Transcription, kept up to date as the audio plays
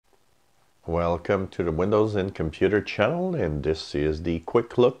Welcome to the Windows and Computer channel, and this is the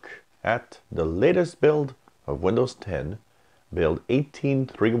quick look at the latest build of Windows 10, build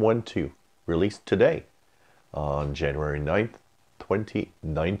 18312, released today on January 9th,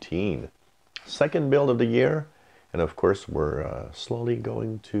 2019. Second build of the year, and of course we're slowly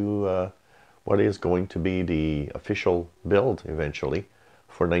going to what is going to be the official build eventually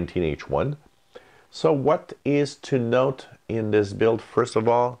for 19H1. So what is to note in this build? First of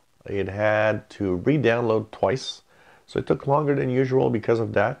all, it had to re-download twice, so it took longer than usual because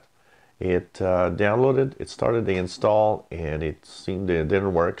of that. It downloaded, it started the install, and it seemed it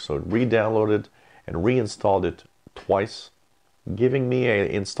didn't work, so it re-downloaded and reinstalled it twice, giving me an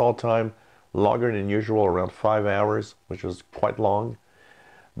install time longer than usual, around 5 hours, which was quite long,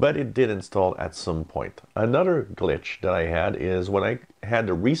 but it did install at some point. Another glitch that I had is when I had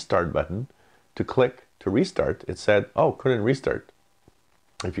the restart button to click to restart, it said, oh, couldn't restart.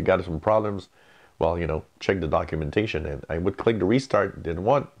 If you got some problems, well, check the documentation. And I would click the restart, didn't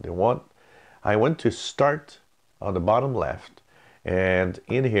want. I went to start on the bottom left, and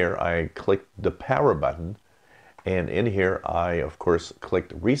in here I clicked the power button, and in here I, of course,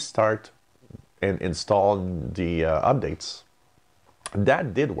 clicked restart and install the updates.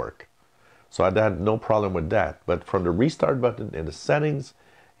 That did work, so I had no problem with that. But from the restart button in the settings,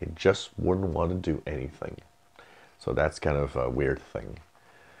 it just wouldn't want to do anything. So that's kind of a weird thing.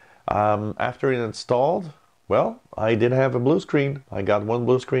 After it installed, well, I did have a blue screen. I got one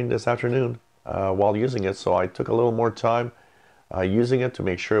blue screen this afternoon while using it, so I took a little more time using it to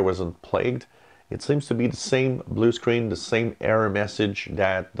make sure it wasn't plagued. It seems to be the same blue screen, the same error message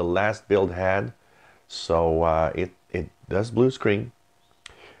that the last build had, so it does blue screen.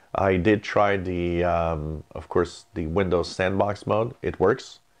 I did try the, of course, the Windows Sandbox mode. It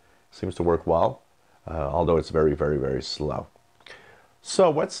works. Seems to work well, although it's very, very, very slow.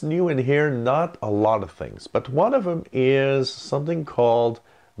 So what's new in here? Not a lot of things, but one of them is something called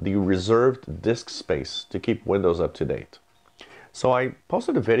the reserved disk space to keep Windows up to date. So I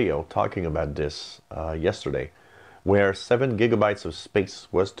posted a video talking about this yesterday, where 7 gigabytes of space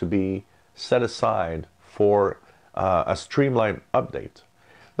was to be set aside for a streamlined update.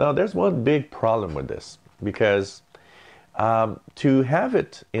 Now there's one big problem with this, because to have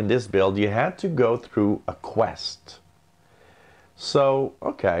it in this build, you had to go through a quest. So,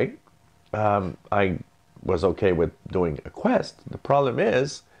 okay, I was okay with doing a quest. The problem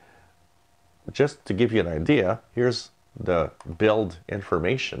is, just to give you an idea, here's the build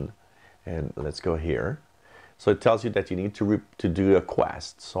information, and let's go here. So it tells you that you need to do a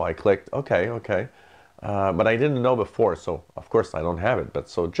quest. So I clicked, okay, but I didn't know before, so of course I don't have it. But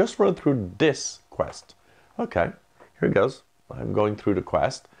so just run through this quest. Okay, here it goes. I'm going through the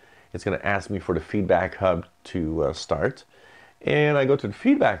quest. It's going to ask me for the feedback hub to start. And I go to the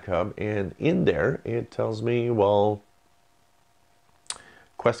feedback hub, and in there it tells me, well,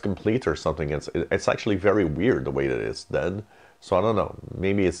 quest complete or something. It's actually very weird the way that it's done. So I don't know.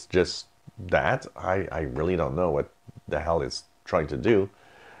 Maybe it's just that. I really don't know what the hell it's trying to do.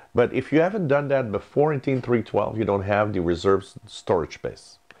 But if you haven't done that before 18312, you don't have the reserved storage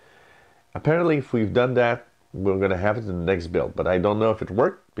space. Apparently, if we've done that, we're going to have it in the next build. But I don't know if it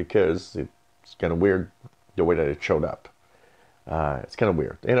worked, because it's kind of weird the way that it showed up. It's kind of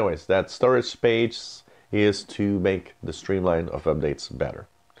weird. Anyways, that storage space is to make the streamline of updates better.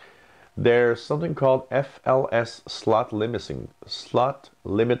 There's something called FLS slot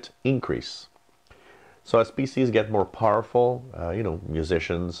limit increase. So as PCs get more powerful,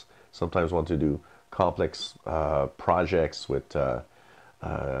 musicians sometimes want to do complex projects with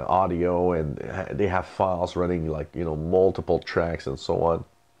audio, and they have files running like multiple tracks and so on.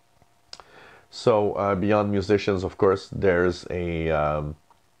 So beyond musicians, of course, there's a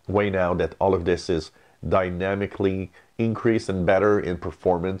way now that all of this is dynamically increased and better in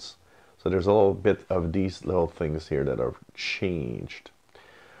performance. So there's a little bit of these little things here that are changed.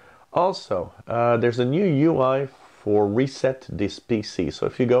 Also, there's a new UI for reset this PC. So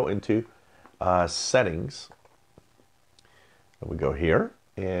if you go into settings, we go here,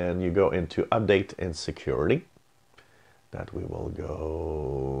 and you go into update and security. That we will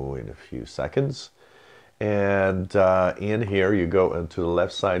go in a few seconds. And in here, you go into the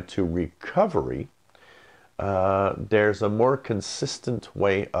left side to recovery. There's a more consistent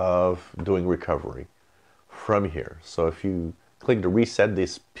way of doing recovery from here. So if you click the reset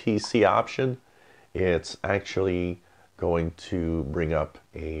this PC option, it's actually going to bring up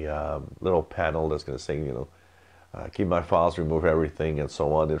a little panel that's going to say, keep my files, remove everything, and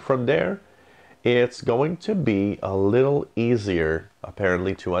so on. And from there, it's going to be a little easier,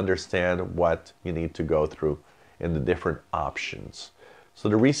 apparently, to understand what you need to go through in the different options. So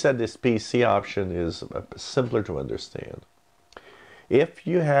the reset this PC option is simpler to understand. If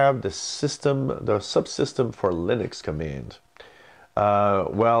you have the subsystem for Linux command,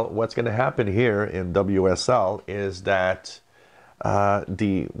 well, what's going to happen here in WSL is that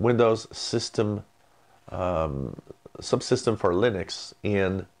the Windows system subsystem for Linux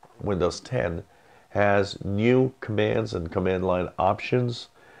in Windows 10 has new commands and command line options.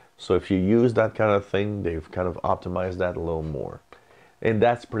 So if you use that kind of thing, they've kind of optimized that a little more. And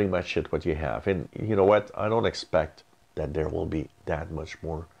that's pretty much it what you have. And you know what? I don't expect that there will be that much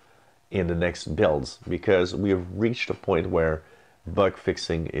more in the next builds, because we've reached a point where bug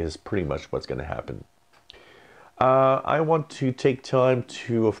fixing is pretty much what's going to happen. I want to take time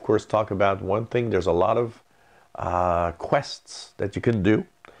to, of course, talk about one thing. There's a lot of quests that you can do.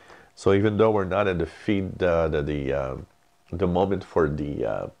 So even though we're not in the feed, the moment for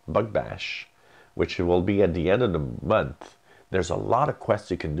the bug bash, which will be at the end of the month, there's a lot of quests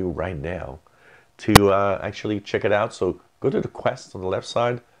you can do right now to actually check it out. So go to the quests on the left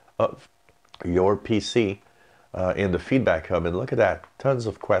side of your PC in the feedback hub and look at that. Tons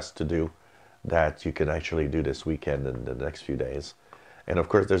of quests to do that you can actually do this weekend and the next few days. And of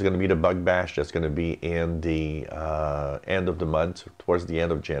course, there's going to be the bug bash that's going to be in the end of the month, towards the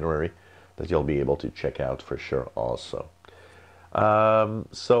end of January, that you'll be able to check out for sure also.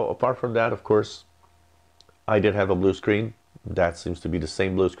 So apart from that, of course, I did have a blue screen. That seems to be the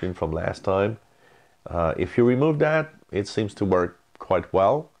same blue screen from last time. If you remove that, it seems to work quite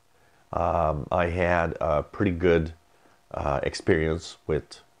well. I had a pretty good experience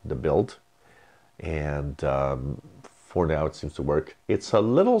with the build, and for now it seems to work. It's a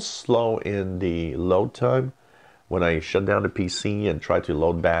little slow in the load time. When I shut down the PC and try to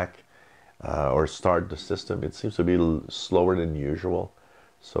load back or start the system, it seems to be slower than usual.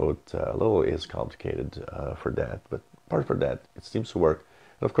 So it a little is complicated for that. But apart from that, it seems to work.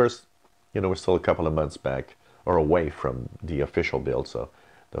 And of course, you know, we're still a couple of months back or away from the official build, so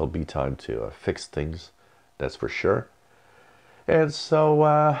there'll be time to fix things, that's for sure. And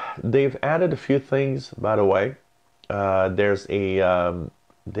so they've added a few things, by the way. There's a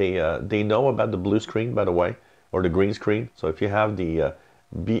they know about the blue screen, by the way, or the green screen. So if you have the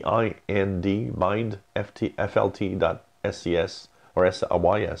bind flt.scs or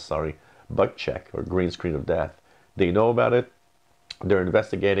sys, sorry, bug check or green screen of death, they know about it. They're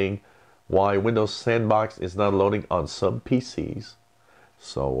investigating why Windows Sandbox is not loading on some PCs.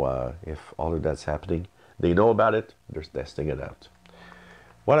 So if all of that's happening, they know about it. They're testing it out.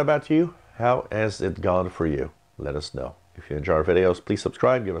 What about you? How has it gone for you? Let us know. If you enjoy our videos, please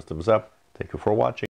subscribe, give us a thumbs up. Thank you for watching.